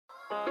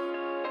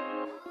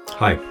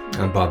Hi,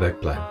 I'm Bob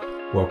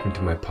Ekblad. Welcome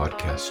to my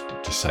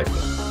podcast, Disciple.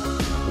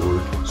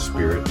 Word,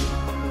 Spirit,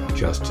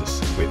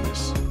 Justice,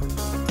 Witness.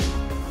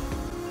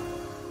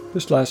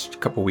 This last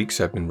couple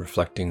weeks I've been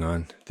reflecting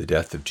on the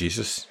death of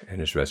Jesus and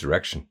his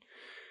resurrection.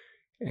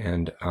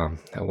 And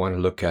I want to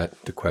look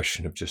at the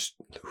question of just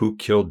who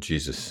killed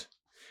Jesus.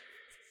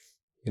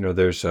 You know,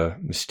 there's a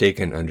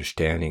mistaken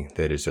understanding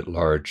that is at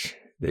large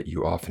that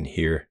you often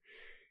hear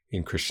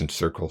in Christian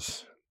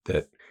circles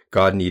that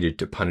God needed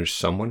to punish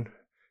someone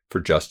for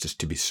justice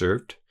to be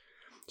served,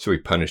 so he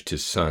punished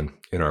his son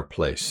in our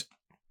place.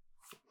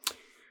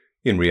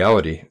 In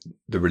reality,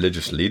 the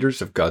religious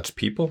leaders of God's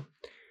people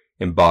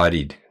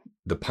embodied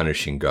the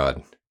punishing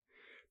God,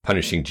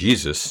 punishing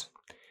Jesus,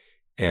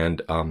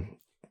 and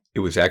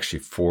it was actually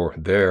for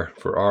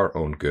our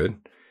own good.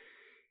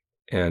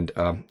 And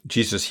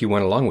Jesus, he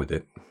went along with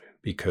it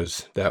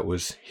because that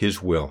was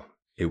his will.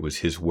 It was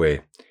his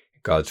way,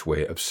 God's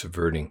way of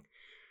subverting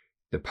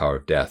the power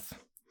of death.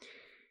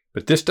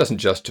 But this doesn't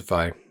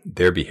justify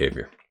their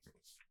behavior.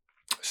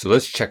 So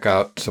let's check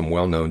out some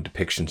well-known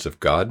depictions of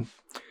God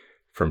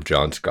from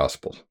John's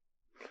Gospel.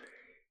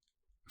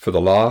 For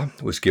the law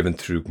was given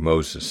through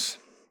Moses,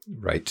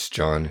 writes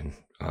John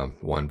in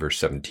 1 verse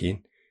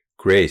 17.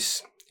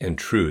 Grace and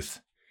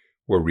truth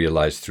were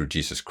realized through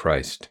Jesus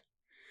Christ.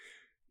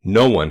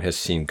 No one has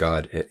seen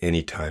God at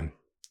any time,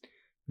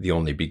 the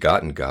only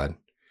begotten God,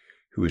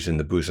 who is in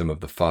the bosom of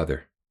the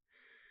Father.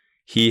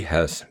 He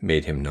has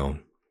made him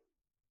known.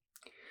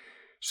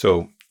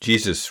 So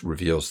Jesus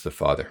reveals the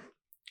Father,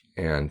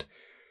 and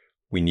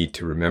we need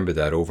to remember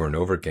that over and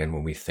over again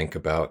when we think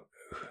about,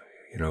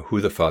 who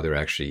the Father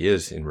actually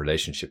is in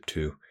relationship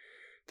to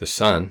the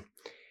Son.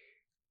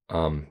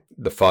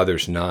 The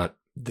Father's not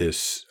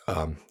this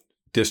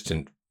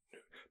distant,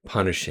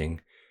 punishing,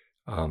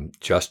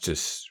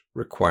 justice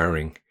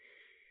requiring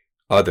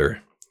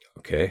other,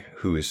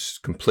 who is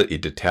completely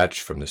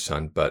detached from the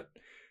Son, but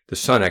the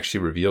Son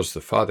actually reveals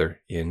the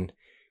Father in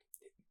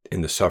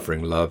the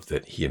suffering love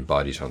that he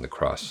embodies on the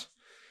cross.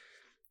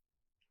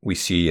 We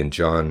see in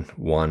John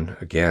 1,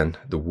 again,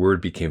 the Word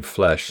became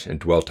flesh and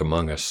dwelt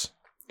among us,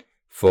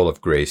 full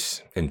of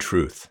grace and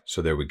truth.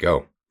 So there we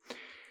go.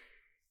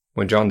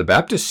 When John the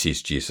Baptist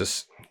sees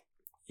Jesus,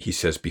 he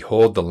says,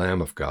 "Behold the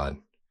Lamb of God,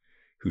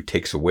 who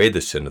takes away the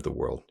sin of the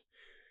world."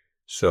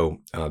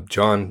 So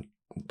John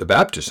the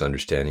Baptist's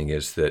understanding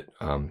is that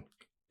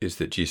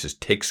Jesus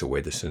takes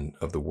away the sin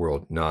of the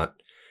world, not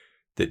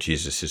that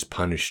Jesus is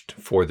punished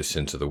for the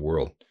sins of the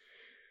world.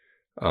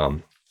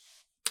 And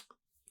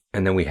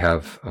then we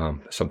have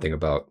something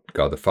about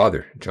God the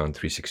Father, John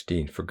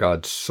 3:16. For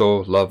God so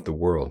loved the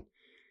world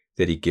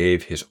that he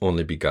gave his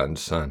only begotten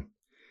Son,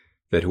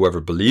 that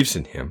whoever believes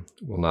in him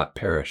will not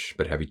perish,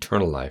 but have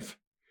eternal life.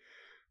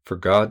 For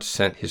God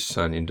sent his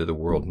Son into the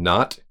world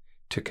not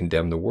to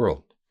condemn the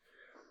world,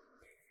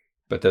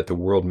 but that the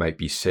world might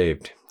be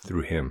saved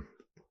through him.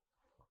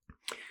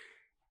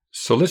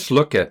 So let's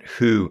look at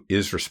who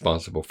is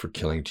responsible for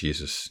killing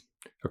Jesus,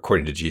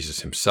 according to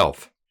Jesus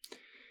himself.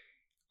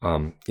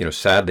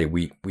 Sadly,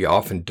 we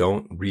often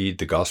don't read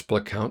the gospel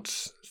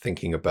accounts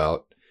thinking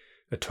about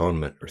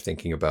atonement or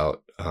thinking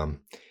about,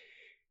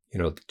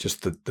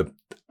 just the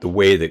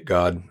way that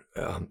God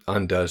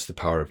undoes the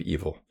power of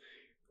evil.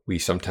 We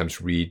sometimes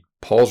read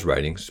Paul's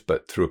writings,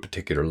 but through a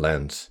particular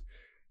lens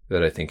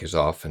that I think is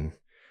often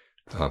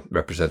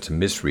represents a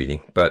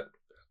misreading. But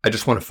I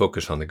just want to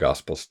focus on the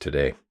Gospels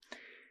today.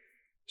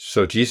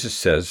 So Jesus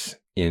says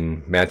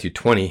in Matthew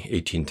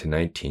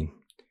 20:18-19,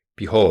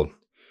 "Behold,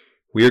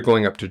 we are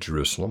going up to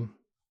Jerusalem,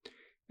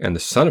 and the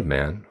Son of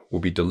Man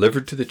will be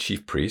delivered to the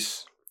chief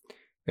priests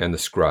and the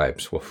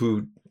scribes." Well,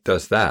 who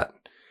does that?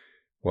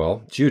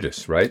 Well,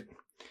 Judas, right?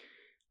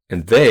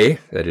 "And they,"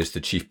 that is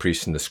the chief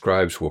priests and the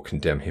scribes, "will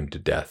condemn him to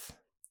death,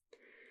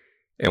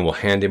 and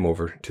will hand him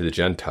over to the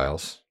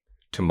Gentiles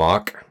to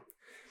mock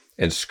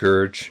and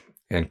scourge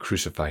and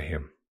crucify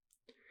him.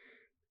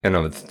 And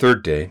on the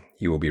third day,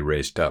 he will be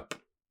raised up."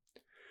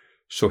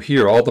 So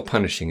here, all the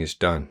punishing is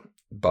done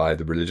by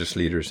the religious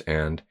leaders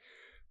and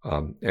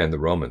the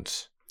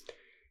Romans.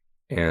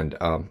 And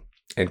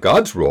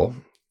God's role,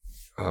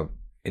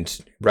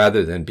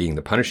 rather than being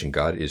the punishing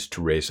God, is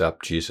to raise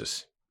up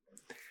Jesus.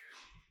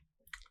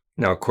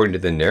 Now, according to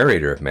the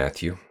narrator of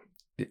Matthew,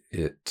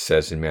 it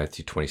says in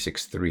Matthew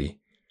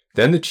 26:3,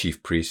 "Then the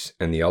chief priests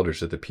and the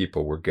elders of the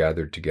people were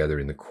gathered together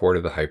in the court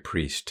of the high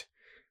priest,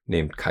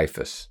 named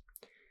Caiaphas.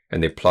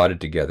 And they plotted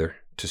together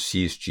to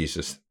seize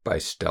Jesus by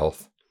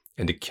stealth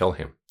and to kill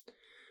him."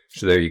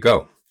 So there you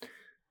go.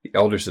 The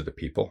elders of the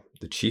people,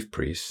 the chief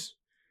priests,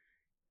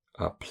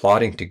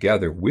 plotting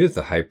together with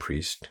the high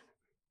priest,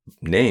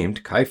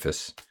 named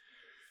Caiaphas,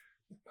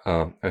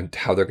 and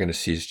how they're going to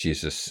seize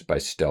Jesus by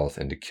stealth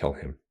and to kill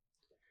him.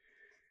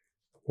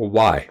 Well,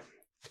 why?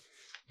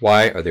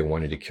 Why are they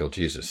wanting to kill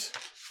Jesus?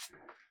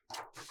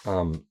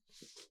 Well,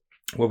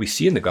 we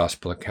see in the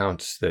gospel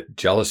accounts that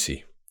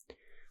jealousy,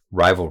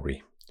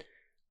 rivalry,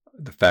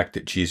 the fact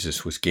that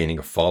Jesus was gaining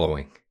a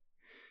following,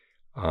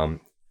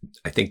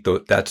 I think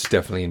that's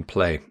definitely in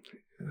play.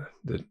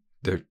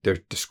 they're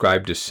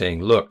described as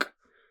saying, look,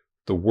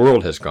 the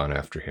world has gone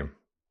after him.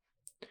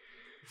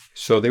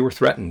 So they were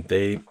threatened.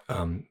 They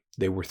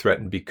were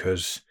threatened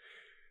because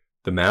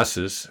the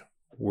masses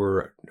who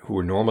were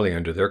normally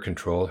under their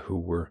control, who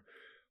were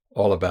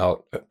all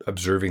about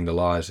observing the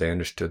law as they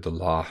understood the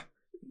law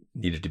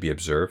needed to be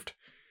observed,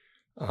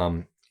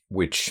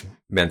 which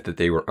meant that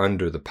they were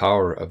under the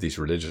power of these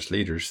religious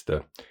leaders,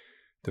 the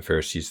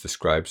Pharisees, the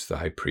scribes, the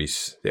high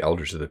priests, the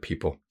elders of the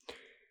people.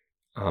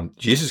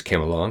 Jesus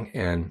came along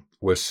and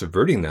was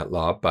subverting that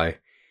law by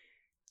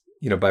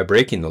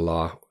breaking the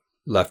law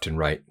left and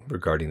right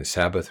regarding the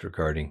Sabbath,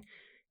 regarding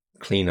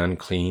clean,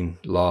 unclean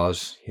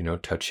laws,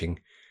 touching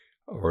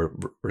or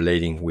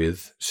relating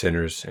with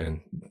sinners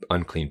and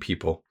unclean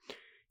people,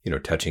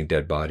 touching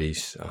dead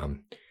bodies,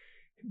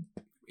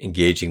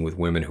 engaging with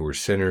women who were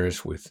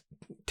sinners, with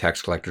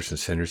tax collectors and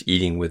sinners,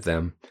 eating with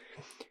them.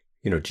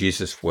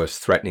 Jesus was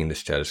threatening the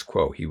status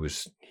quo. He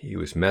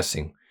was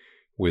messing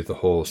with the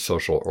whole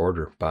social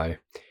order by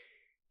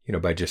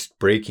just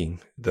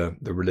breaking the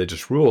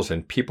religious rules,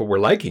 and people were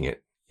liking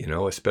it,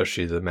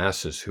 especially the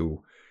masses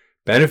who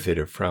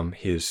benefited from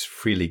his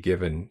freely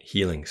given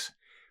healings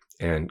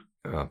and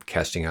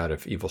casting out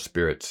of evil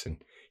spirits. And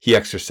he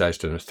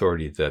exercised an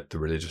authority that the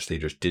religious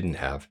leaders didn't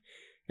have,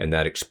 and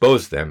that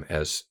exposed them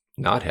as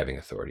not having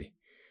authority,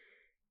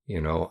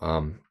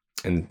 and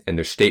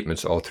there's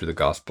statements all through the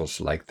Gospels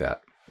like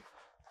that.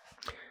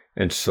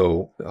 And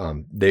so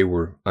they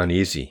were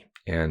uneasy.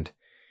 And,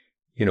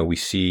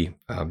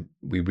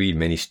 we read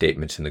many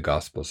statements in the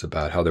Gospels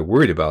about how they're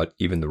worried about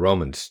even the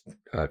Romans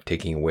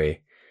taking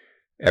away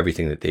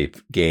everything that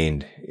they've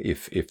gained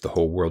if the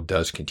whole world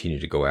does continue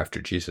to go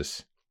after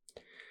Jesus.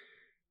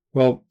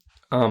 Well,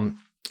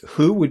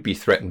 who would be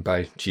threatened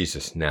by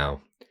Jesus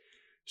now?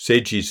 Say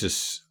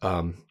Jesus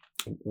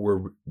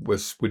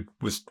was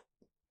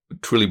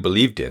truly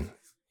believed in,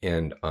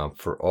 and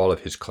for all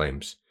of his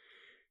claims,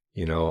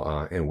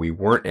 and we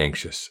weren't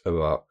anxious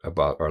about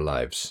our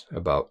lives,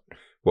 about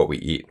what we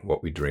eat,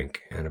 what we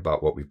drink, and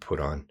about what we put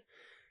on,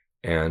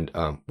 and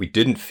we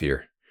didn't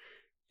fear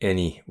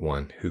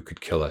anyone who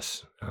could kill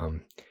us,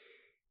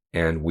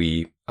 and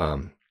we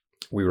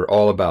were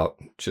all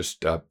about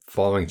just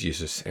following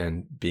Jesus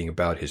and being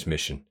about his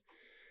mission.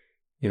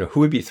 Who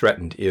would be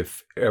threatened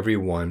if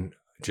everyone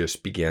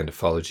just began to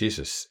follow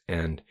Jesus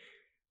and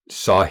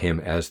saw him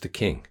as the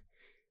King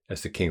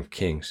of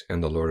Kings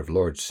and the Lord of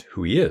Lords,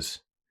 who he is?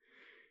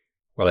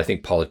 Well, I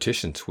think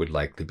politicians would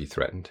likely be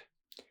threatened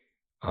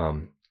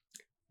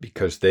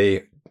because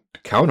they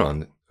count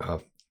on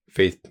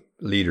faith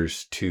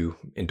leaders to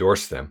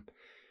endorse them.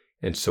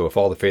 And so if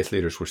all the faith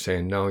leaders were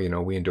saying, no,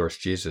 we endorse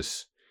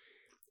Jesus,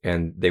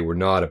 and they were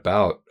not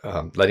about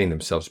letting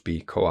themselves be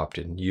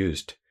co-opted and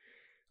used,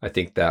 I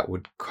think that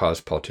would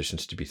cause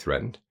politicians to be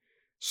threatened.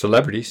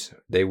 Celebrities,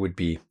 they would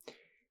be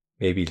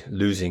maybe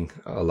losing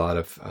a lot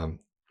of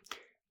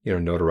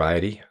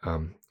notoriety.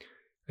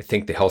 I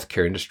think the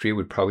healthcare industry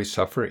would probably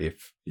suffer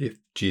if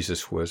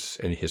Jesus was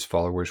and his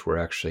followers were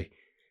actually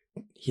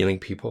healing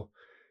people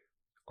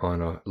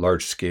on a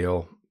large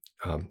scale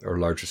or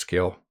larger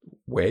scale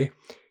way.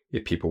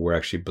 If people were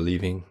actually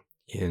believing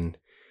in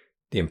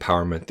the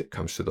empowerment that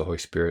comes through the Holy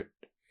Spirit,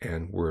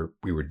 and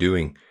we were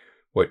doing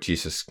what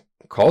Jesus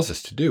calls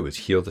us to do, is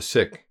heal the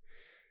sick,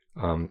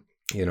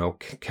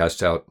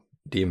 cast out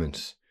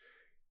demons,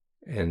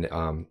 and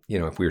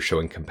if we were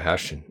showing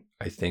compassion,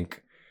 I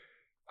think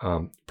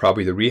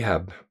probably the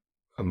rehab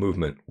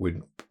movement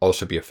would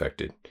also be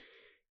affected.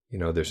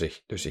 There's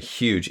a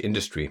huge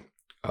industry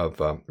of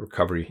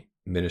recovery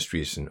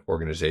ministries and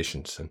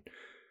organizations, and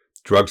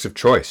drugs of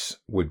choice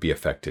would be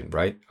affected,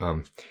 right?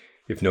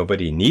 If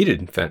nobody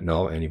needed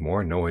fentanyl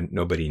anymore,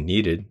 nobody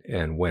needed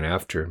and went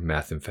after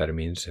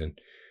methamphetamines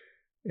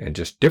and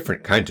just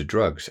different kinds of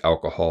drugs,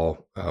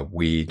 alcohol,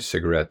 weed,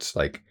 cigarettes,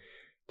 like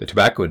the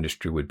tobacco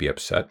industry would be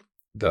upset.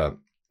 The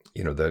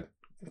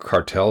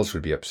cartels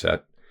would be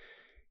upset.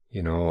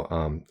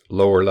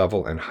 Lower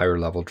level and higher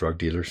level drug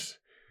dealers.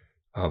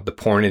 The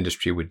porn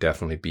industry would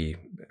definitely be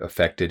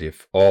affected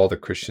if all the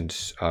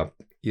Christians,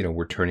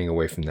 were turning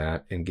away from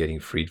that and getting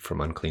freed from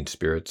unclean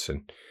spirits,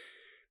 and,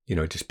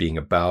 just being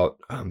about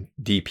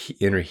deep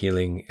inner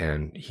healing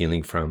and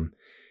healing from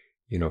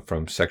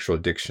sexual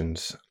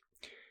addictions.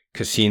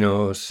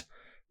 Casinos,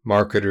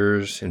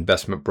 marketers,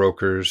 investment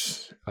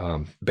brokers,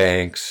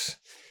 banks,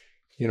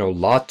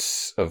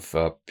 lots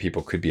of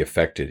people could be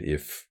affected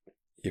if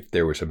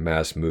there was a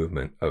mass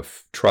movement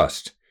of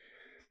trust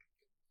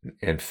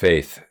and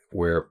faith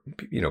where,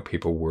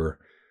 people were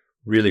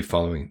really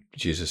following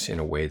Jesus in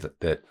a way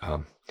that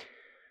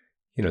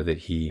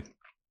he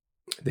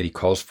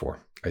calls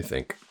for, I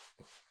think.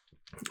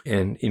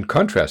 And in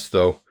contrast,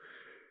 though,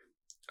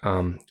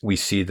 we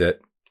see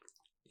that,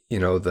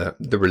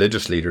 the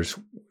religious leaders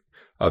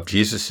of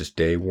Jesus's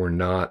day were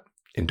not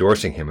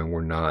endorsing him and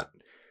were not,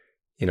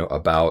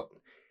 about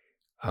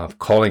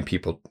calling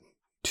people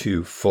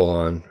to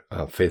full-on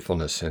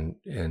faithfulness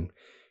and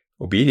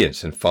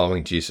obedience and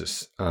following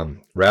Jesus.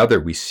 Rather,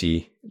 we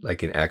see,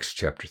 like in Acts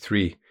chapter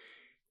 3,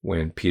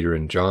 when Peter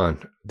and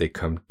John, they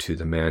come to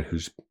the man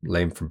who's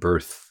lame from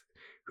birth,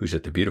 who's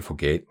at the Beautiful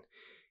Gate,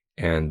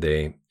 and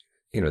they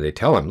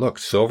tell him, look,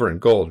 silver and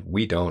gold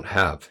we don't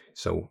have.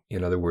 So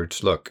in other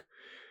words, look,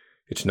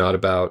 it's not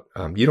about,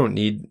 you don't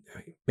need,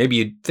 maybe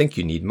you think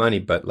you need money,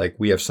 but like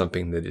we have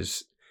something that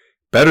is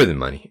better than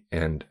money.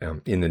 And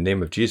in the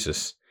name of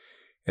Jesus,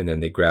 and then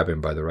they grab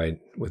him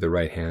with the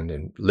right hand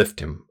and lift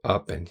him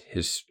up, and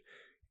his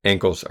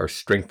ankles are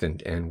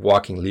strengthened, and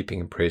walking, leaping,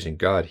 and praising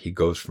God, he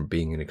goes from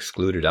being an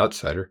excluded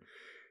outsider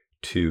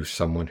to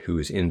someone who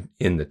is in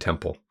the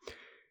temple.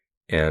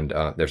 And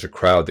there's a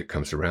crowd that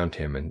comes around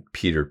him, and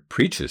Peter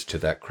preaches to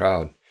that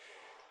crowd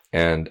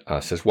and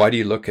says, why do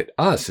you look at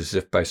us as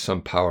if by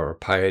some power or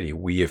piety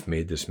we have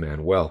made this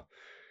man well?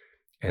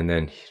 And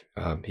then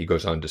he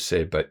goes on to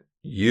say, but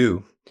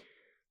you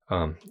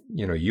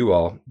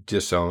all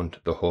disowned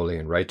the holy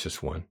and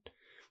righteous one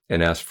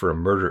and asked for a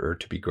murderer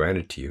to be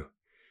granted to you.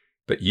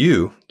 But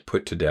you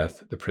put to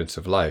death the Prince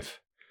of Life,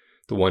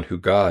 the one who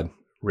God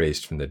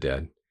raised from the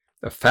dead,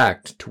 a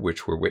fact to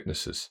which we're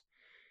witnesses.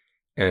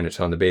 And it's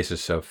on the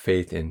basis of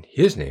faith in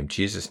his name,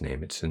 Jesus'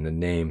 name. It's in the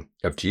name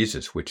of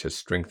Jesus which has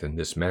strengthened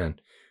this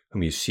man,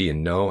 whom you see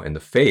and know, and the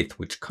faith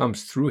which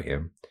comes through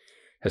him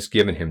has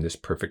given him this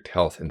perfect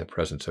health in the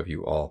presence of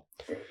you all.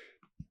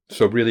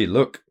 So really,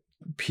 look,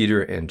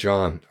 Peter and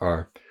John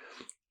are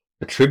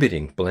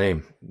attributing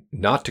blame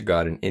not to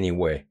God in any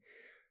way.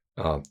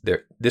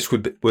 This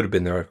would have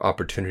been their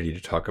opportunity to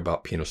talk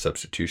about penal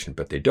substitution,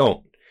 but they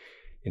don't.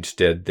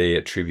 Instead, they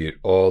attribute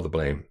all the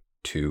blame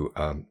to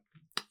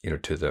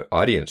the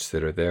audience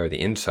that are there, the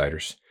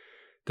insiders,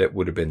 that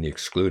would have been the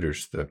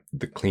excluders,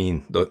 the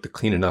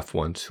clean enough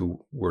ones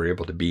who were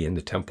able to be in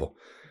the temple.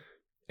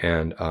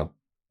 And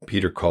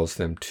Peter calls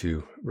them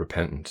to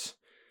repentance,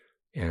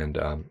 and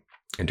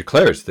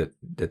declares that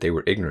they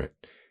were ignorant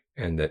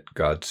and that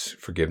God's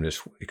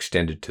forgiveness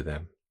extended to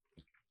them.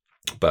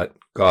 But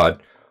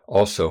God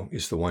also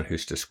is the one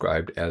who's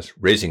described as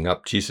raising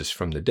up Jesus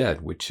from the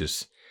dead, which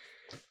is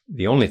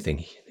the only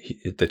thing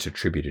that's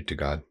attributed to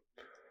God.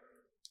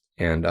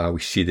 And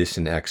we see this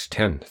in Acts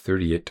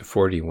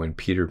 10:38-40, when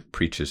Peter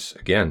preaches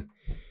again.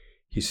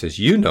 He says,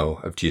 you know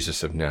of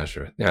Jesus of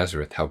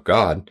Nazareth, how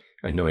God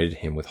anointed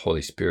him with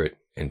Holy Spirit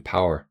and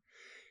power,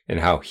 and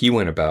how he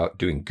went about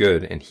doing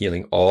good and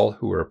healing all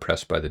who were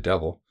oppressed by the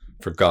devil,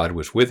 for God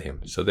was with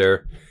him. So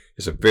there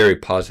is a very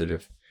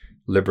positive,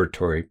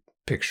 liberatory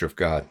picture of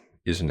God,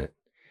 isn't it?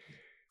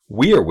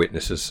 We are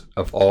witnesses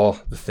of all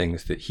the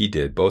things that he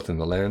did, both in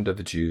the land of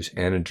the Jews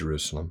and in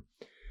Jerusalem.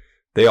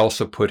 They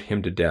also put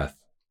him to death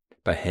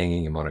by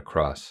hanging him on a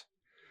cross.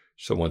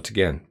 So once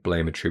again,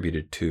 blame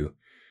attributed to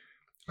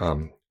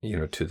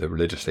the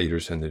religious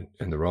leaders and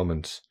the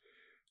Romans,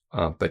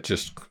 but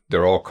just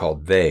they're all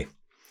called they.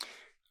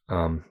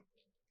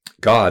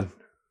 God,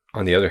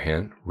 on the other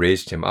hand,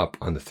 raised him up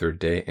on the third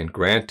day and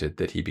granted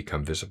that he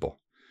become visible.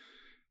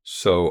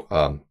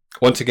 So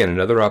once again,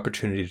 another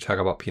opportunity to talk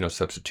about penal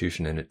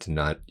substitution, and it's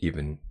not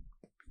even,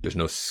 there's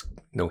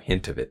no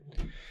hint of it.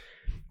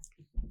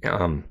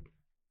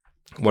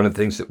 One of the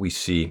things that we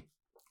see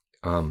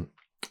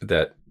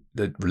that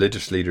the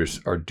religious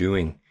leaders are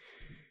doing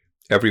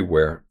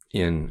everywhere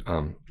in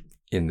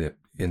the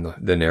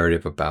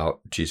narrative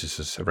about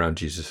around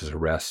Jesus's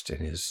arrest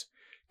and his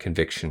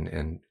conviction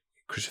and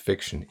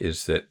crucifixion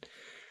is that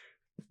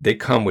they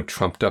come with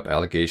trumped up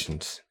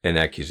allegations and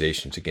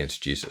accusations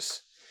against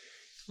Jesus.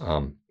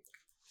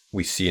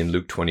 We see in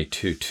Luke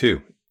 22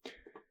 too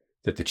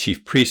that the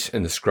chief priests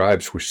and the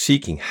scribes were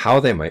seeking how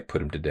they might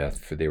put him to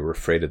death, for they were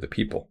afraid of the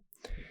people.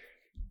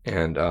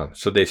 And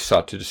so they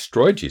sought to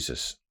destroy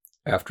Jesus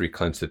after he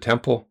cleansed the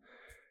temple,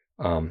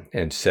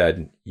 and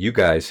said, you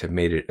guys have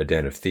made it a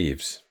den of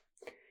thieves.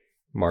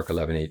 Mark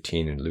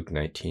 11:18 and Luke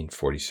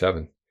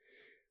 19:47.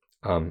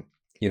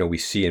 We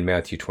see in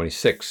Matthew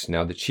 26,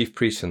 now the chief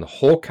priests and the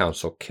whole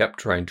council kept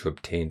trying to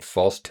obtain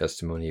false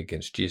testimony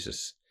against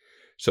Jesus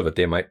so that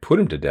they might put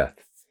him to death.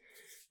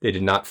 They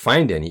did not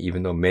find any,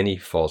 even though many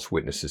false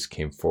witnesses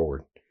came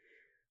forward.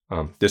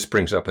 This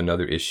brings up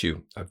another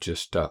issue of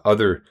just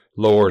other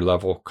lower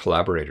level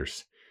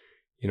collaborators.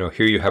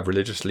 Here you have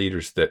religious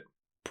leaders that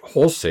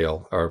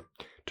wholesale are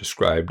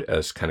described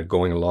as kind of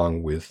going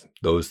along with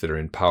those that are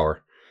in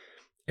power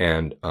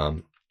and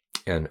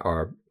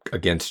are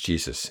against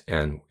Jesus.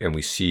 And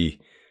we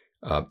see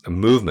a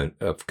movement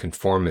of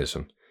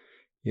conformism,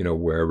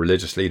 where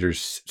religious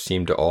leaders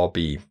seem to all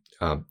be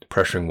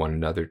pressuring one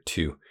another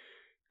to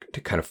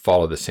kind of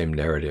follow the same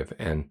narrative.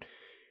 And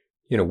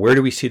where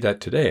do we see that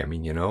today? I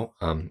mean,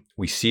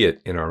 we see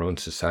it in our own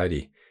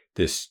society,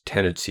 this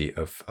tendency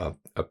of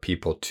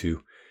people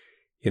to,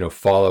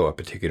 follow a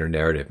particular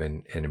narrative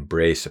and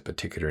embrace a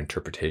particular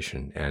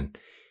interpretation. And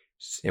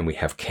we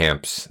have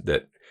camps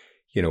that,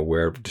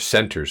 where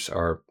dissenters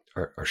are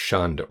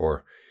shunned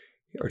or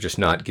just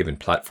not given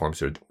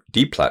platforms or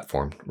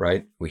deplatformed,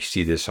 right? We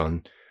see this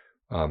on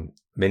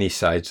many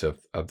sides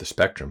of the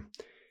spectrum.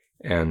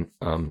 And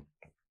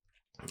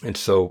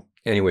so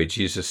anyway,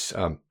 Jesus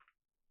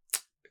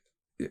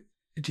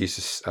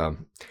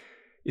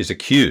is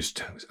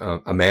accused.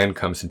 A man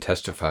comes and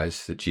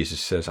testifies that Jesus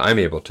says, I'm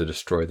able to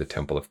destroy the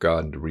temple of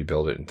God and to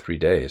rebuild it in 3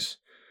 days.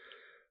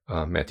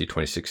 Matthew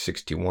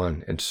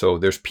 26:61. And so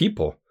there's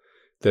people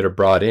that are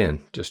brought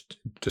in, just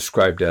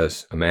described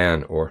as a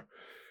man or,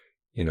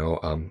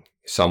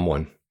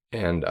 someone.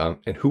 And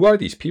who are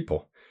these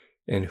people?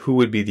 And who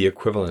would be the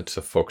equivalents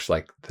of folks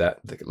like that,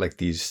 like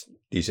these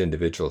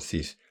individuals,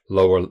 these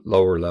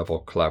lower level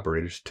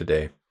collaborators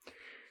today?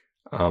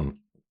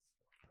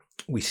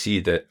 We see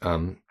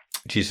that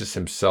Jesus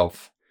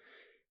himself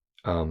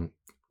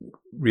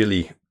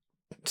really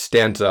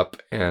stands up,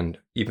 and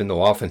even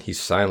though often he's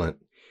silent,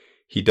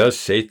 he does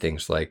say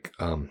things like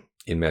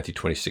in Matthew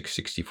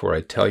 26:64,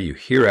 I tell you,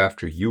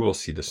 hereafter you will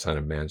see the Son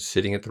of Man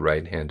sitting at the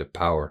right hand of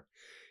power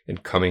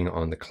and coming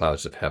on the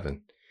clouds of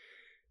heaven.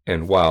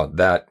 And wow,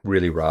 that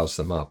really riles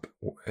them up.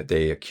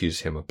 They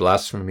accuse him of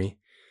blasphemy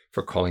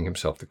for calling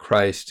himself the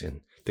Christ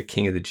and the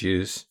King of the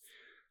Jews.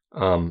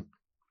 And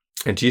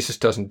Jesus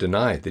doesn't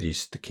deny that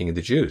he's the King of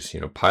the Jews.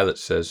 Pilate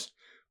says,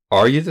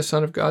 are you the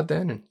Son of God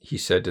then? And he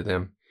said to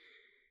them,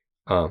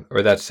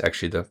 or that's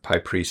actually the high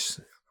priest,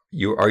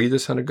 are you the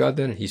Son of God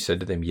then? And he said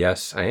to them,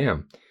 yes, I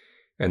am.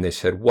 And they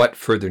said, what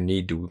further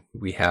need do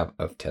we have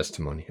of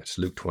testimony? That's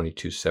Luke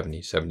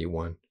 22:70,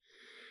 71.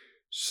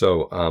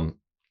 So,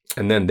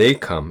 and then they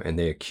come and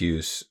they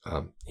accuse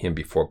him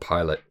before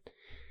Pilate.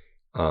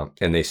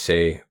 And they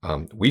say,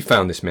 we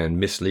found this man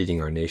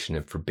misleading our nation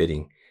and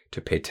forbidding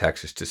to pay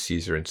taxes to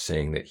Caesar and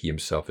saying that he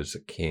himself is a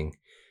king,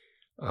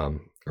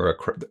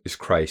 is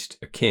Christ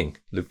a king,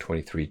 Luke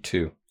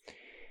 23:2.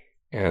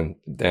 And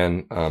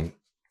then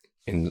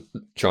in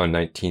John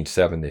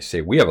 19:7, they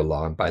say, we have a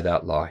law, and by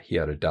that law he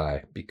ought to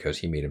die because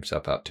he made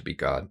himself out to be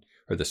God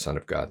or the Son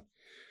of God.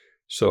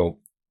 So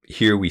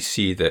here we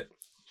see that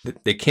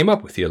they came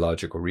up with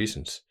theological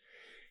reasons,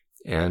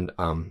 and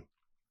all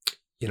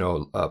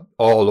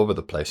over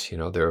the place.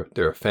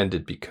 They're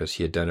offended because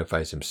he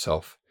identifies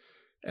himself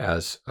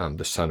as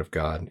the Son of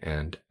God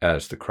and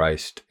as the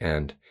Christ,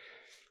 and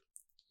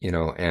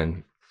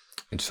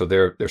so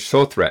they're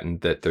so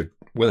threatened that they're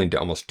willing to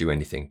almost do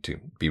anything to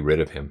be rid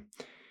of him.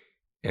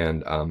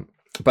 And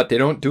but they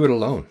don't do it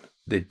alone.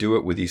 They do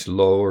it with these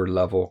lower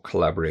level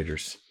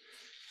collaborators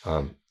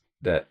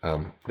that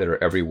are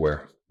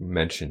everywhere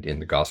mentioned in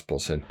the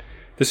Gospels. And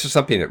this is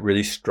something that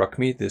really struck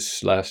me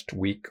this last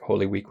week,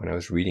 Holy Week, when I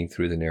was reading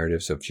through the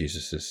narratives of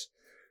Jesus's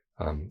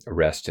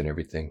arrest and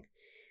everything.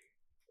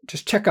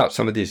 Just check out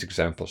some of these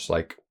examples,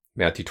 like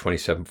Matthew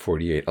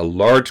 27:48. A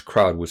large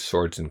crowd with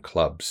swords and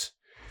clubs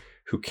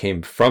who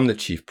came from the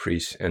chief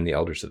priests and the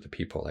elders of the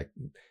people. Like,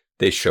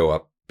 they show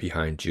up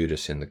behind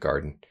Judas in the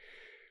garden.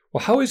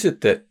 Well, how is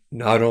it that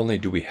not only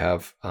do we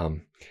have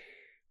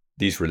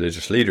these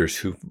religious leaders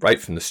who right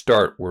from the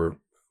start were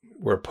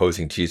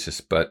opposing Jesus,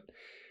 but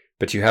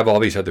you have all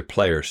these other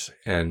players,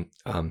 and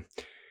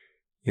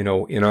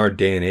in our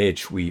day and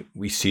age,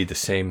 we see the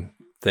same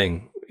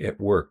thing at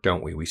work,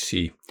 don't we? We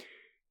see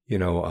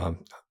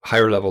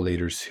higher level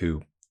leaders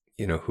who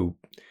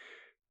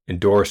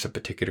endorse a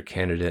particular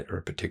candidate or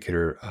a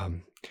particular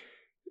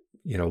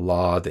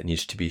law that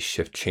needs to be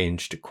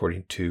changed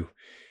according to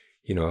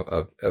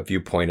a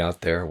viewpoint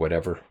out there or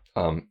whatever,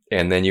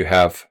 and then you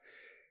have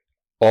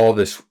all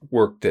this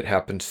work that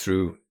happens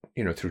through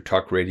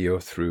talk radio,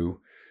 through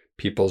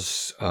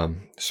people's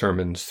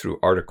sermons, through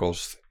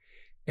articles,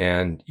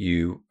 and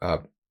you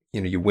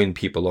win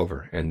people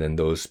over, and then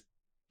those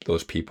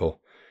people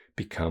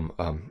become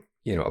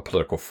a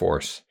political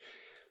force.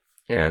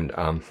 And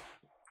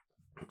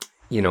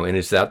and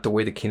is that the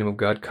way the kingdom of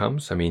God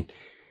comes? I mean,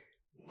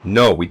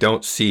 no, we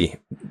don't see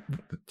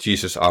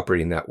Jesus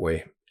operating that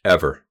way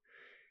ever.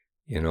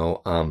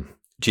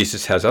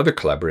 Jesus has other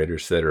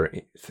collaborators that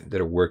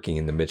are working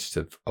in the midst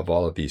of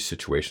all of these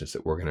situations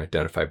that we're going to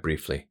identify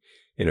briefly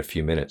in a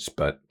few minutes.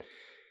 But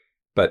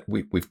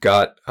we've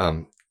got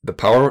the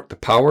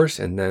powers,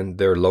 and then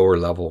their lower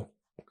level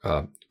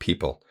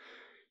people.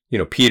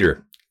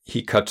 Peter,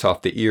 he cuts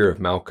off the ear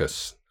of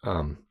Malchus.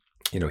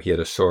 He had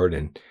a sword,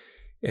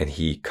 and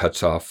he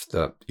cuts off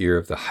the ear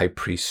of the high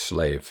priest's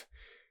slave,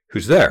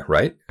 who's there,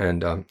 right?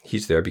 And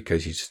he's there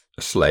because he's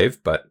a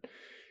slave. But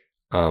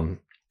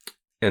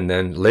and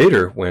then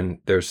later, when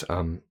there's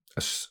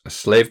a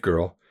slave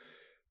girl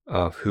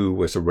who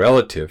was a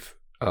relative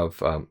of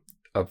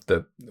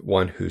the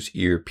one whose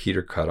ear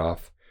Peter cut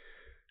off,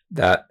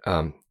 that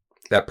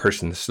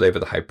person, the slave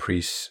of the high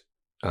priest,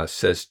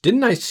 says,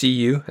 "Didn't I see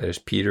you?" That is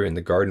Peter, in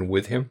the garden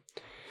with him.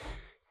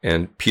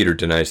 And Peter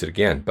denies it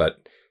again.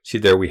 But see,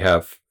 there we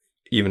have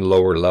even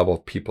lower level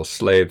people,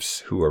 slaves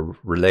who are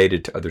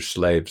related to other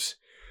slaves,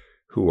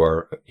 who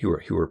are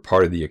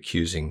part of the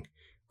accusing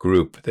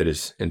group that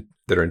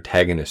are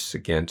antagonists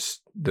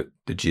against the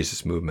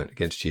Jesus movement,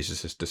 against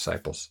Jesus's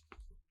disciples.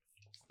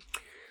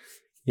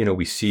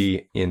 We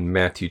see in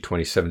Matthew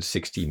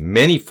 27:60,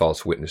 many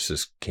false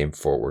witnesses came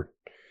forward.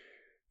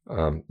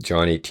 John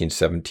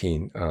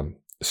 18:17,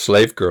 the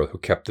slave girl who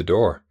kept the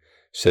door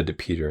said to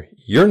Peter,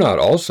 "You're not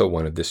also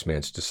one of this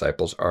man's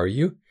disciples, are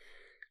you?"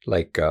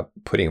 Like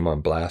putting him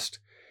on blast.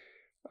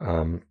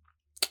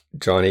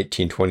 John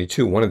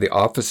 18:22, one of the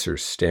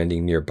officers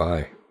standing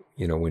nearby,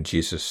 when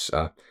Jesus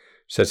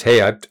says,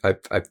 "Hey, I've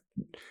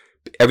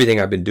everything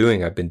I've been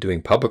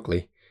doing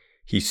publicly,"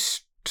 he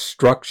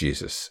struck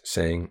Jesus,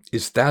 saying,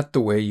 "Is that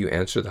the way you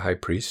answer the high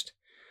priest?"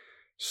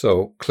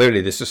 So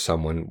clearly, this is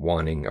someone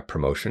wanting a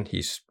promotion.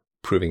 He's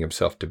proving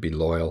himself to be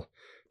loyal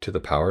to the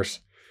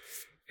powers,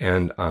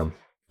 and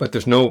but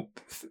there's no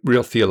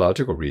real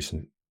theological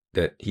reason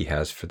that he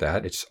has for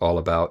that. It's all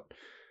about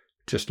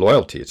just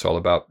loyalty. It's all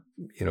about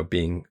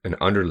being an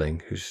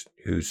underling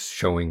who's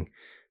showing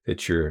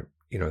that you're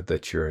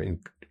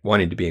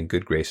wanting to be in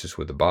good graces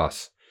with the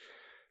boss.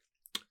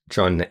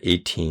 John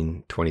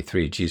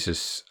 18:23,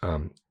 Jesus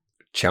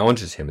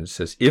challenges him and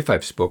says, "If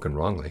I've spoken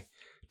wrongly,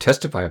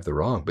 testify of the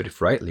wrong, but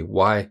if rightly,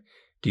 why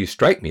do you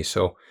strike me?"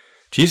 So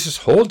Jesus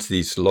holds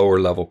these lower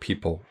level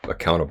people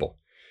accountable.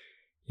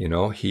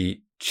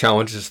 He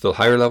challenges the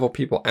higher level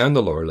people and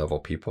the lower level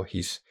people.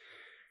 He's,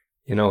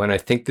 and I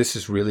think this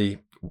is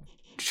really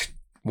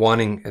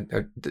wanting,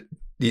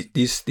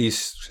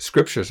 these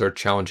scriptures are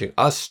challenging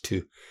us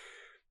to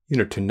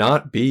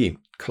not be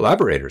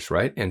collaborators,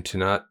 right? And to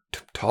not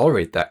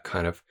tolerate that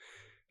kind of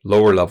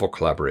lower level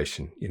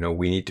collaboration.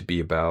 We need to be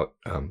about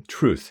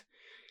truth,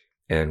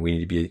 and we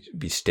need to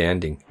be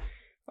standing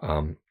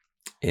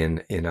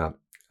in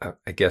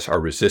I guess our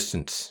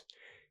resistance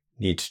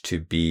needs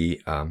to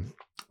be,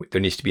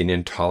 there needs to be an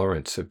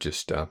intolerance of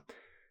just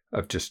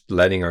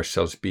letting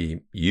ourselves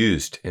be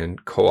used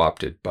and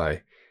co-opted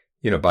by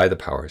the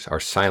powers. Our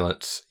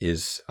silence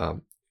is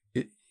not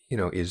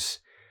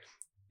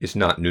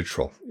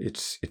neutral.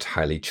 It's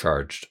highly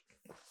charged.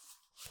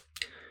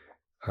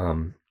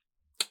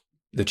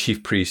 The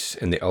chief priests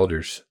and the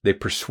elders, they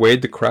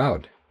persuade the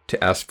crowd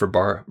to ask for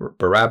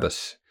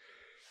Barabbas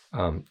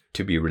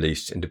to be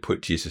released and to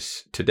put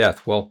Jesus to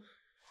death. Well,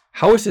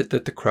 how is it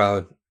that the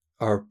crowd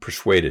are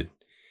persuaded?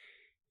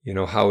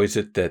 How is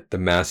it that the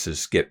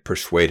masses get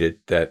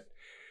persuaded that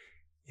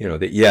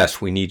that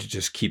yes, we need to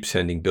just keep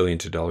sending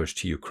billions of dollars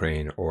to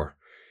Ukraine, or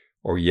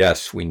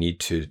yes, we need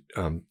to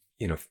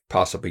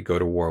possibly go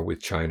to war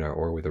with China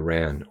or with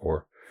Iran,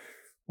 or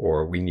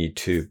we need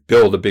to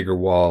build a bigger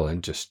wall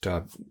and just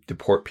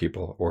deport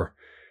people, or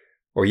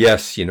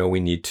yes, we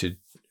need to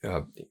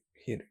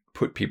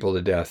put people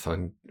to death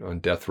on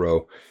death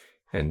row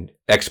and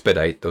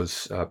expedite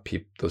those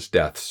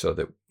deaths so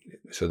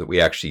that we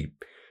actually,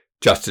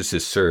 justice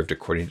is served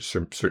according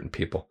to certain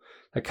people.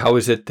 Like, how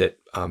is it that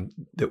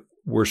that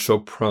we're so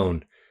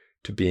prone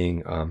to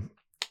being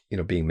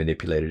being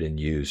manipulated and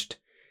used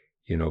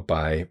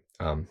by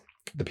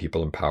the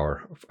people in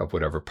power of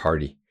whatever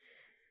party?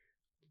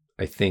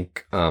 I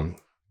think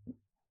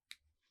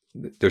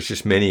there's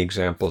just many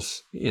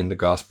examples in the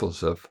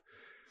Gospels of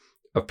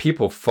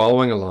people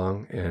following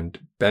along and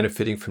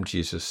benefiting from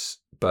Jesus,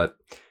 but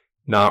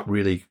not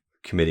really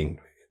committing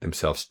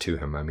themselves to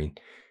him. I mean,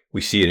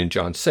 we see it in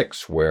John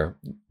 6, where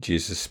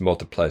Jesus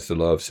multiplies the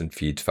loaves and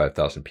feeds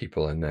 5,000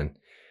 people, and then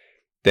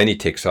he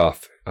takes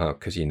off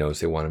because he knows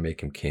they want to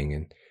make him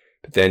king.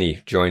 But then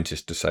he joins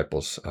his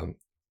disciples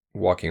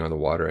walking on the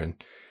water,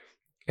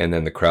 and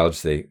then the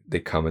crowds, they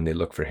come and they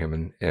look for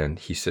him, and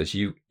he says,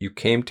 you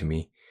came to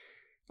me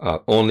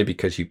only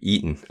because you've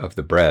eaten of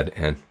the bread.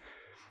 And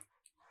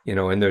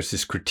and there's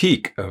this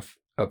critique of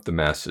the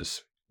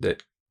masses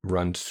that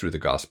runs through the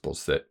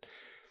Gospels that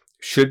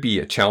should be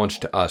a challenge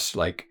to us.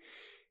 Like,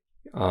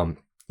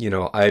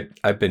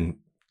 I've been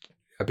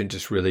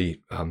just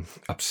really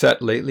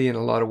upset lately in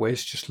a lot of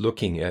ways, just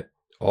looking at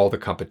all the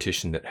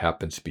competition that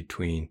happens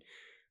between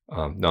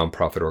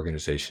nonprofit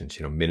organizations,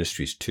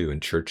 ministries too,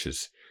 and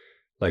churches.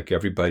 Like,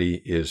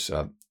 everybody is,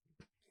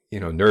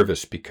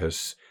 nervous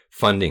because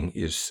funding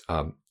is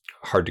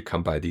hard to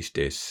come by these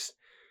days.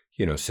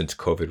 Since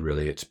COVID,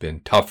 really, it's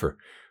been tougher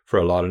for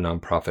a lot of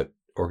nonprofit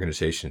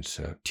organizations,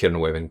 Tierra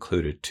Nueva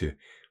included, to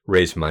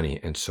raise money.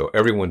 And so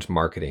everyone's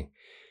marketing,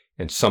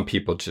 and some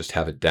people just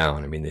have it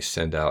down. I mean, they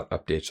send out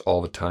updates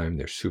all the time.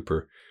 They're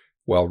super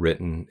well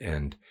written,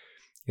 and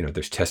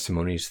there's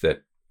testimonies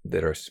that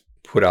are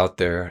put out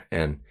there,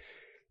 and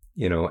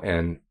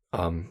I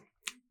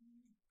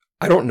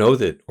don't know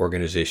that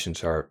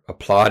organizations are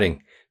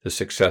applauding the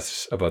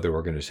success of other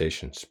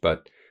organizations,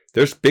 but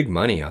there's big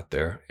money out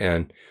there,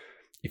 and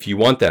if you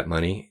want that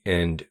money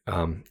and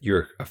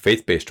you're a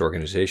faith-based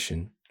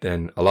organization,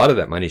 then a lot of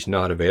that money is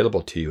not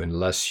available to you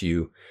unless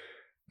you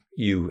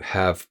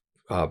have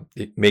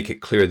make it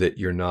clear that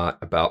you're not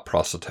about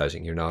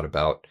proselytizing. You're not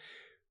about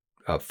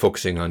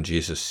focusing on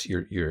Jesus.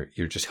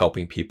 You're just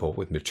helping people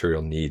with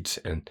material needs,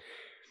 and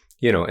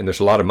and there's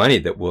a lot of money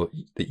that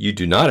you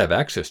do not have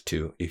access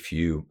to if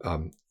you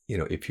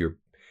if you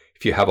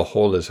have a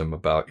holism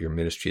about your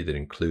ministry that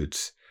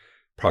includes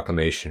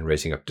proclamation,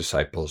 raising up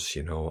disciples,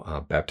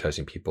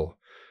 baptizing people,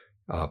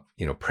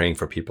 praying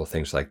for people,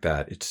 things like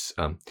that. It's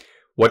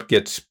what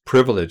gets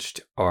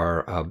privileged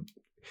are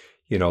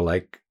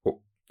like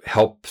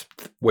help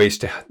ways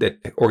that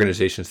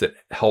organizations that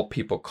help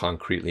people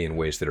concretely in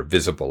ways that are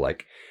visible,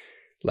 like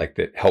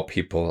that help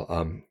people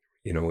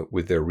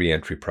with their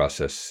reentry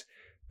process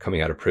coming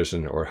out of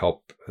prison, or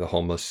help the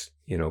homeless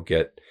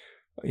get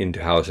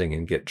into housing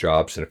and get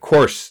jobs. And of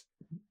course,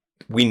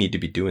 we need to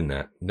be doing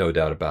that, no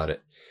doubt about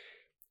it.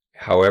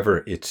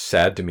 However, it's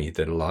sad to me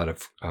that a lot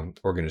of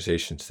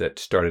organizations that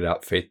started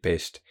out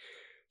faith-based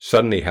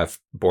suddenly have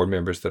board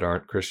members that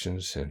aren't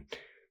Christians and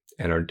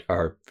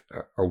are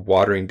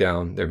watering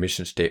down their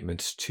mission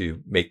statements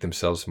to make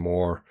themselves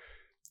more,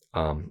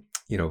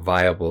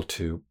 viable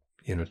to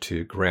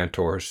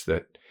grantors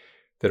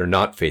that are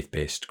not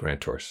faith-based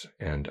grantors.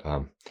 And,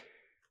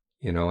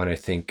 and I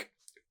think,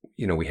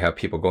 we have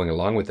people going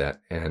along with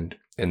that, and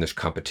there's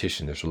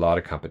competition. There's a lot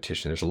of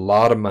competition. There's a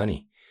lot of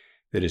money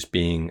that is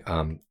being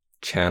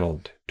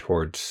channeled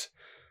towards,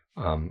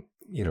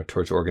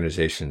 towards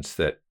organizations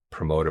that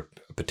promote a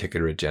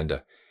particular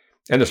agenda.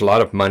 And there's a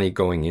lot of money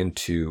going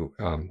into,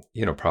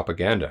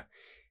 propaganda,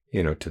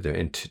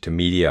 into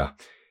media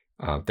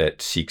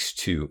that seeks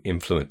to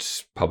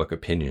influence public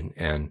opinion,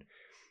 and,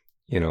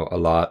 a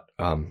lot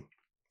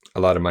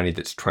of money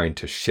that's trying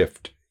to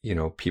shift,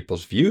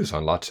 people's views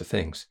on lots of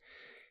things.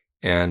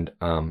 And,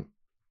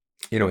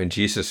 and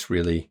Jesus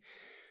really,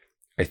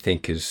 I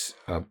think, is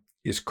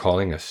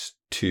calling us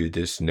to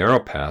this narrow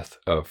path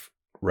of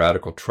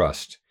radical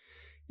trust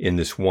in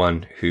this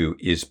one who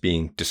is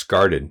being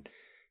discarded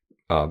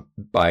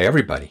by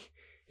everybody,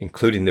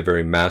 including the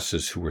very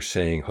masses who were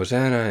saying,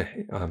 Hosanna,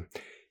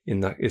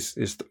 blessed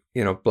is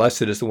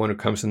the one who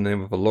comes in the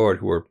name of the Lord,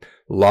 who are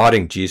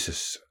lauding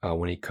Jesus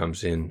when he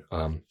comes in,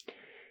 on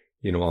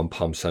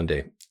Palm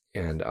Sunday.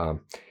 And,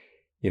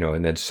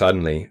 and then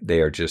suddenly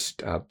they are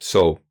just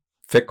so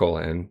fickle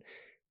and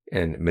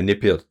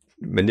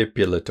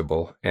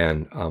manipulatable,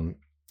 and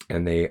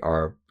they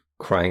are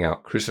crying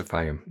out,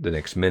 crucify him, the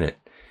next minute.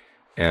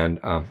 And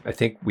I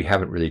think we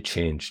haven't really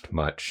changed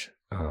much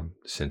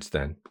since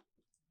then.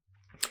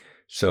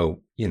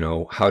 So,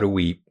 how do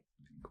we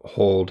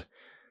hold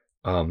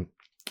a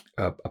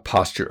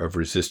posture of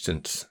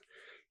resistance,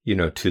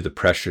 to the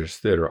pressures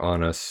that are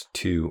on us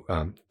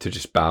to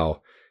just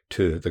bow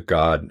to the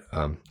God,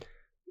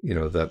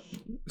 the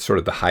sort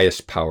of the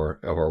highest power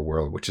of our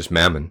world, which is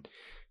mammon,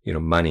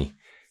 money,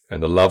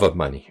 and the love of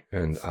money,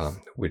 and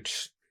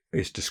which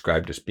is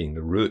described as being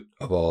the root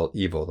of all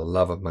evil. The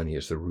love of money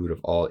is the root of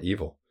all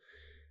evil.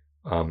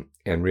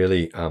 And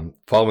really,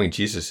 following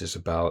Jesus is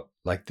about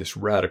like this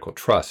radical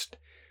trust.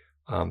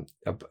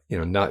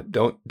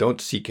 Don't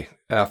seek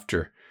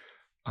after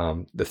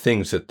the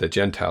things that the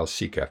Gentiles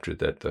seek after,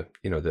 that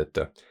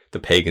the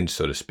pagans,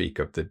 so to speak,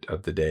 of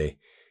the day,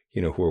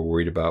 who are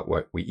worried about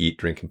what we eat,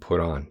 drink, and put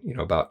on,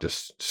 about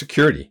just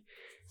security,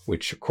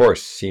 which of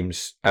course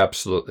seems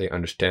absolutely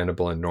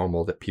understandable and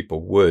normal that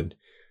people would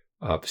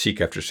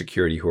seek after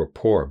security who are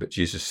poor. But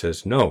Jesus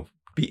says, no,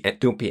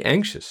 don't be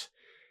anxious,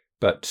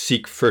 but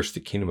seek first the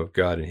kingdom of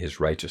God and his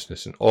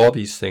righteousness, and all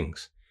these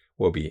things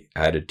will be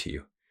added to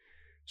you.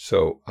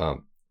 So,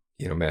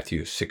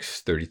 Matthew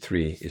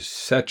 6:33 is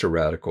such a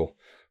radical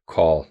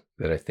call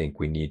that I think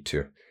we need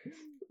to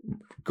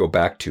go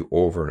back to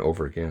over and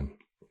over again.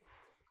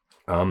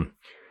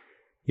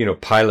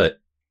 Pilate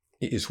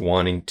is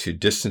wanting to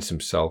distance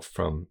himself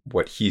from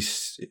what he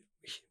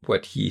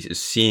is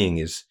seeing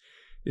is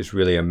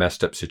really a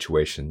messed up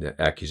situation. The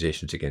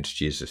accusations against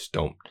Jesus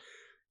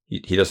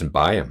he doesn't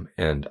buy him.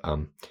 And,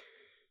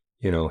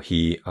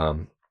 he,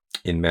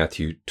 in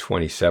Matthew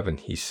 27,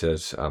 he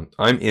says,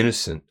 I'm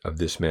innocent of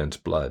this man's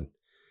blood.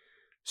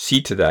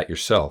 See to that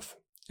yourself.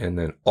 And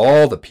then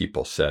all the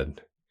people says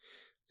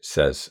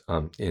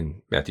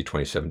in Matthew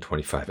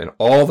 27:25, and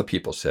all the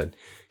people said,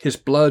 his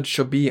blood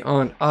shall be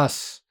on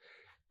us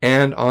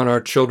and on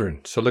our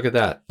children. So look at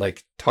that,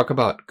 like, talk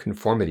about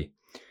conformity.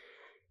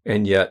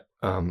 And yet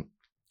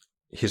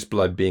his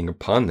blood being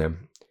upon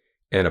them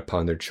and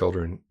upon their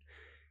children,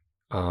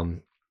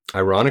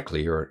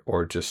 ironically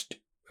or just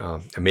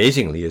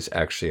amazingly, is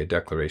actually a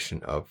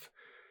declaration of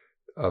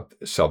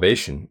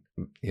salvation,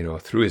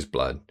 through his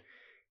blood,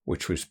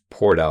 which was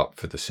poured out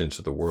for the sins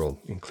of the world,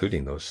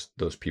 including those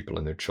people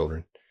and their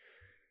children.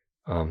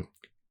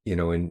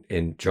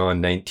 In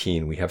John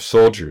 19, we have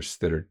soldiers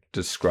that are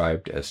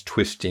described as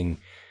twisting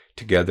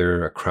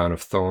together a crown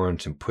of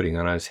thorns and putting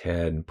on his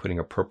head and putting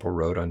a purple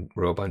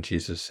robe on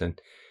Jesus and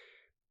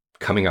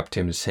coming up to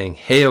him and saying,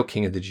 "Hail,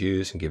 King of the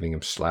Jews," and giving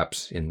him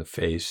slaps in the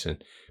face,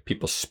 and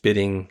people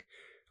spitting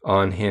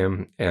on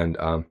him. And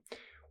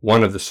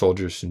one of the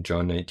soldiers in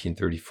John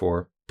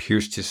 19:34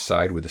 pierced his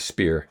side with a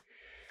spear.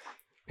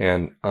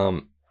 And,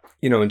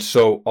 and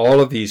so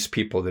all of these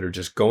people that are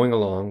just going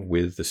along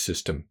with the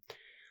system,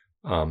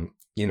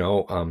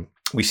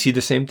 we see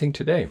the same thing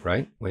today,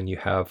 right? When you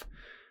have,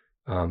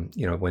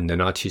 when the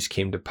Nazis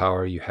came to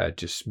power, you had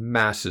just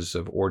masses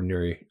of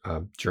ordinary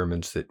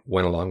Germans that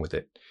went along with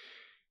it.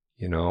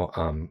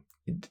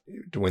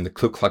 When the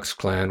Ku Klux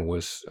Klan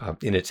was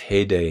in its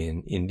heyday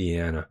in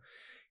Indiana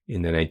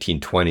in the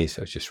 1920s,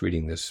 I was just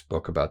reading this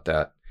book about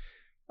that.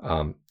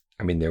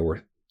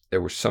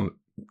 There were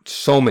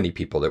so many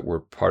people that were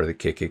part of the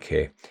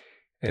KKK,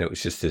 and it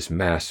was just this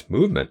mass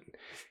movement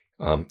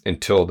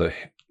until the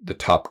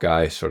top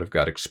guy sort of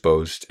got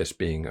exposed as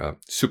being a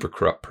super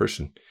corrupt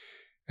person,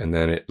 and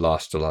then it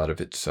lost a lot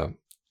of its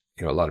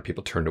a lot of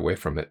people turned away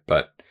from it.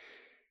 But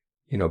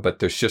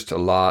there's just a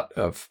lot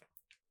of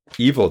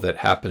evil that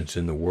happens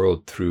in the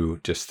world through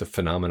just the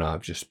phenomena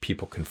of just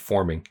people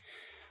conforming,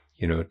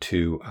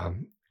 to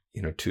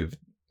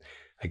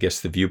I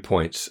guess the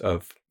viewpoints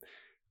of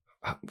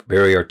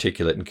very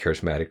articulate and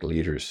charismatic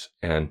leaders.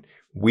 And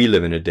we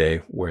live in a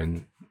day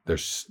when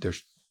there's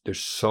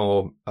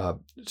so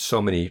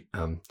many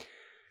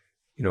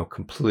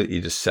completely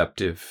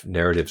deceptive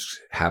narratives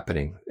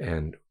happening,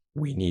 and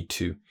we need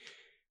to,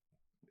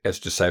 as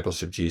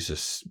disciples of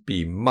Jesus,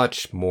 be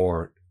much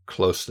more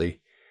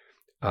closely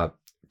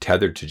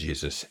tethered to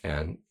Jesus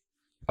and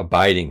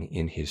abiding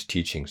in his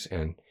teachings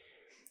and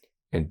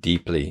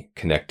deeply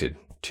connected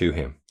to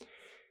him.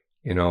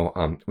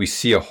 We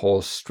see a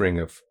whole string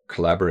of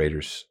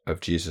collaborators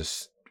of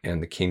Jesus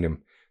and the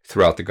kingdom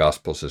throughout the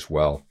Gospels as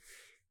well.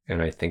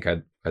 And I think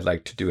I'd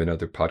like to do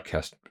another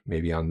podcast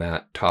maybe on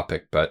that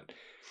topic. But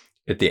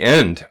at the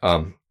end,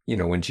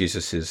 when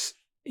Jesus is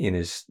in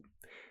his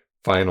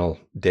final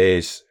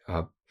days,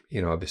 of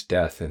his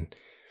death and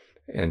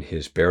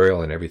his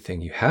burial and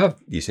everything, you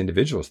have these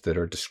individuals that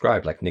are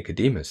described, like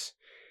Nicodemus,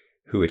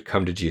 who had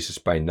come to Jesus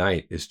by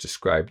night, is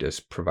described as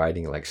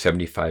providing like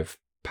 75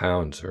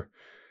 pounds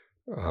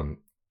of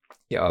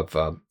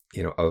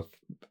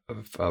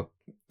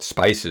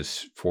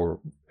spices for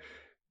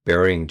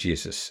burying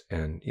Jesus,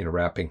 and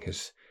wrapping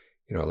his,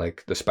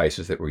 like the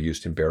spices that were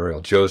used in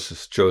burial.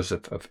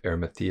 Joseph of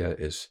Arimathea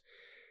is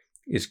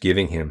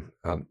giving him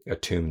a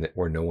tomb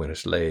where no one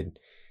is laid.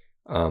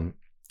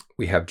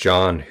 We have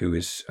John, who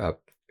is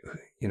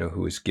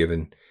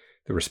given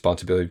the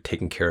responsibility of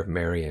taking care of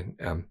Mary,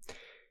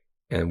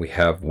 and we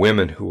have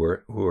women who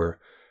are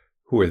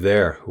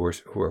there, who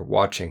are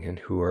watching, and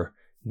who are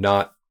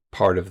not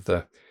part of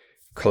the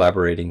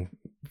collaborating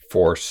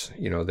force.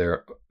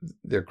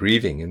 They're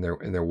grieving, and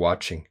they're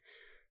watching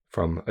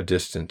from a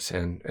distance,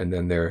 and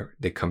then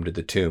they come to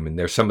the tomb, and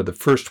they're some of the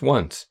first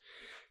ones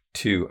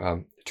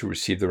to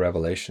receive the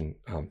revelation,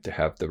 to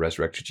have the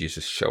resurrected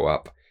Jesus show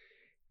up,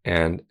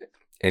 and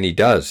he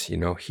does.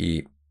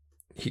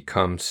 He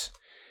comes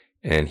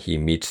and he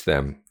meets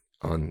them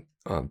on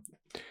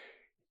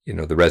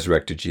the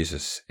resurrected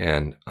Jesus,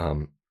 and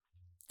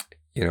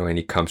and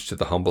he comes to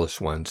the humblest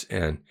ones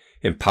and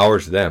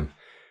empowers them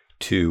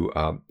to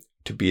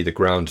be the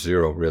ground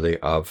zero, really,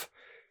 of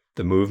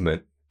the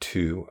movement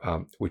to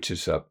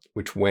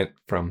which went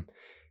from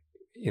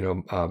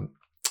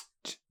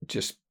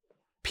just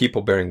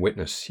people bearing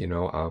witness.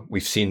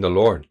 We've seen the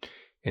Lord,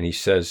 and he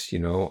says,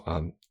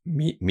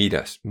 meet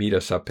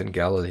us up in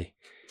Galilee.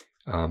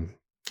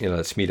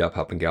 Let's meet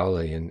up in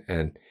Galilee,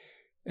 and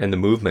the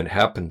movement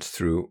happens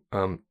through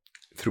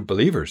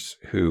believers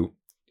who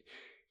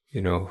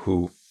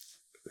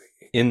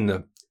in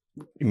the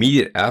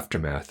immediate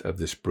aftermath of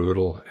this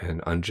brutal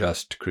and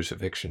unjust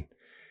crucifixion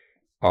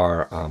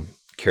are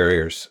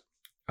carriers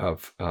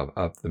of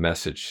the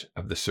message,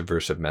 of the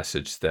subversive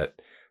message, that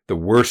the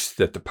worst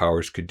that the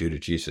powers could do to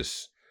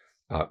Jesus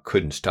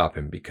couldn't stop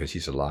him because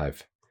he's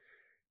alive.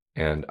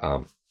 And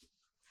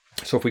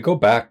so if we go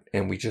back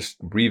and we just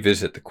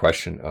revisit the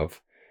question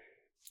of,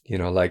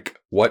 like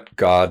what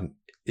God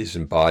is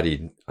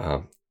embodied,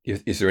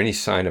 is there any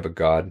sign of a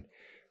God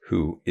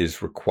who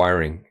is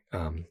requiring,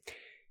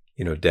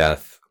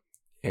 death,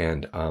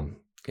 and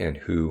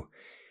who,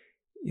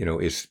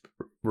 is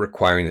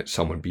requiring that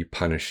someone be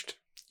punished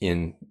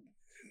in,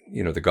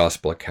 the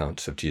gospel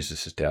accounts of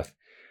Jesus' death?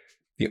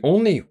 The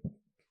only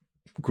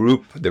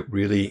group that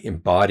really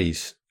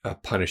embodies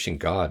punishing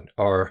God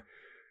are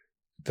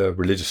the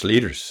religious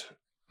leaders,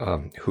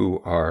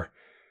 who are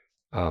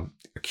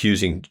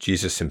accusing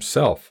Jesus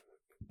himself,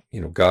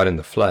 God in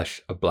the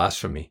flesh, of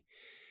blasphemy.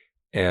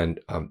 And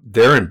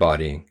they're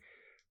embodying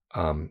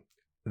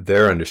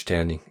their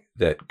understanding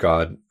that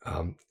God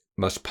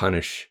must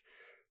punish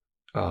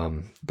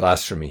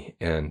blasphemy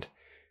and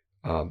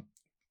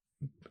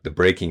the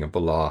breaking of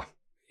the law,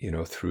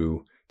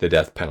 through the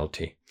death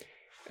penalty.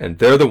 And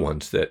they're the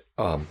ones that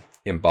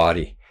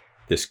embody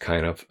this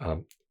kind of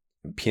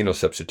penal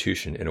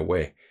substitution in a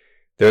way.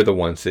 They're the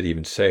ones that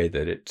even say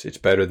that it's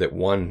better that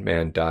one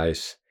man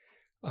dies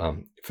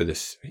for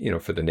this,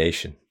 for the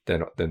nation,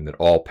 than that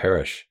all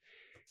perish.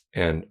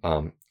 And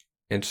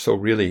so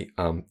really,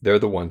 they're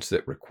the ones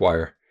that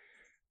require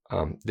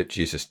that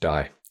Jesus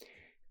die.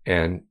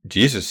 And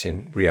Jesus,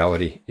 in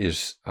reality,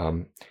 is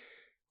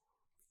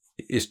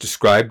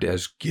described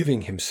as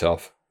giving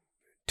himself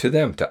to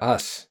them, to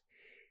us.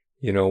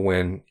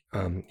 When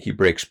he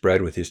breaks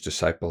bread with his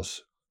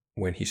disciples,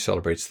 when he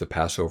celebrates the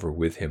Passover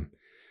with him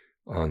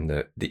on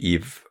the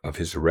eve of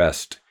his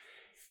arrest,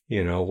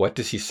 what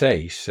does he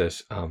say? He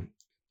says,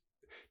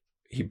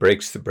 he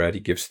breaks the bread, he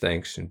gives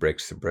thanks and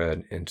breaks the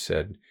bread and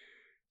said,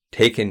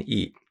 "Take and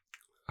eat.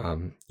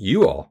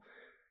 You all."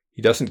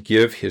 He doesn't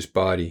give his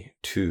body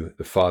to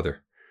the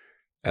Father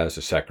as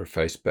a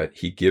sacrifice, but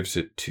he gives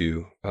it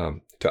to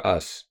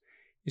us.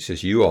 He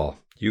says, you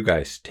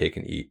guys take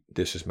and eat.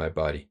 This is my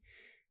body,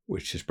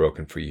 which is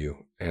broken for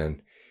you.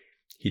 And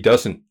he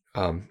doesn't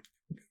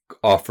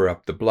offer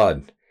up the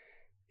blood,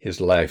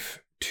 his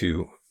life,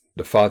 to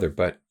the Father,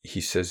 but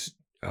he says,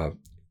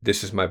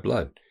 this is my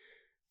blood.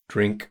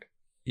 Drink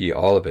ye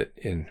all of it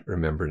in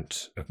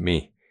remembrance of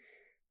me.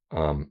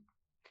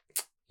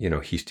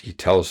 He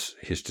tells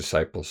his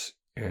disciples,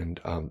 and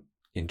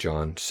in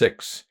John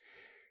 6,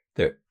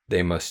 that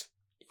they must,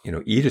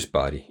 eat his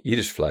body, eat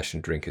his flesh,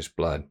 and drink his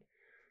blood,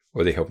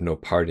 or they have no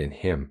part in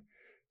him.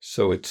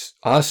 So it's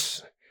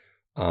us,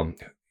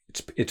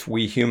 it's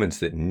we humans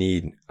that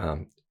need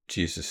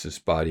Jesus's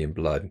body and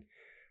blood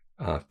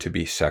to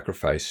be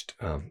sacrificed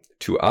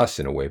to us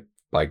in a way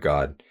by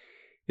God.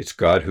 It's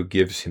God who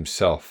gives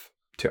himself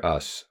to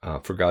us.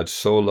 For God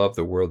so loved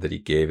the world that he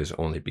gave his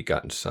only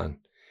begotten Son.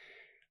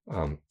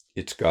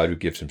 It's God who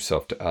gives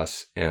himself to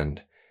us,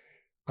 and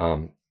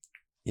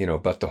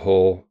but the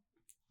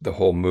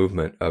whole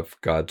movement of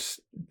God's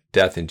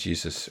death in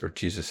Jesus, or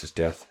Jesus's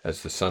death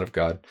as the Son of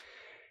God,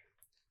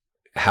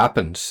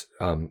 happens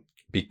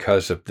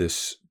because of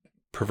this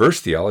perverse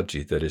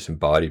theology that is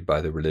embodied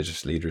by the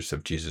religious leaders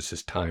of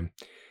Jesus's time,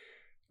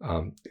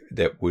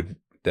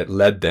 that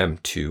led them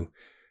to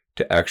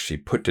actually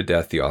put to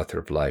death the author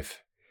of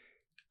life,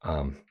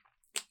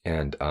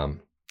 and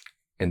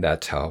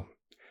that's how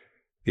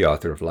the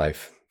author of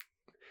life,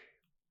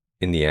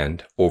 in the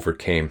end,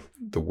 overcame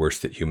the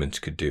worst that humans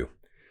could do.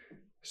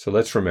 So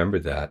let's remember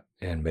that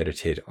and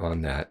meditate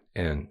on that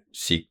and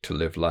seek to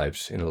live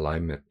lives in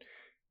alignment,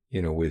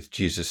 with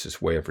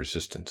Jesus's way of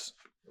resistance.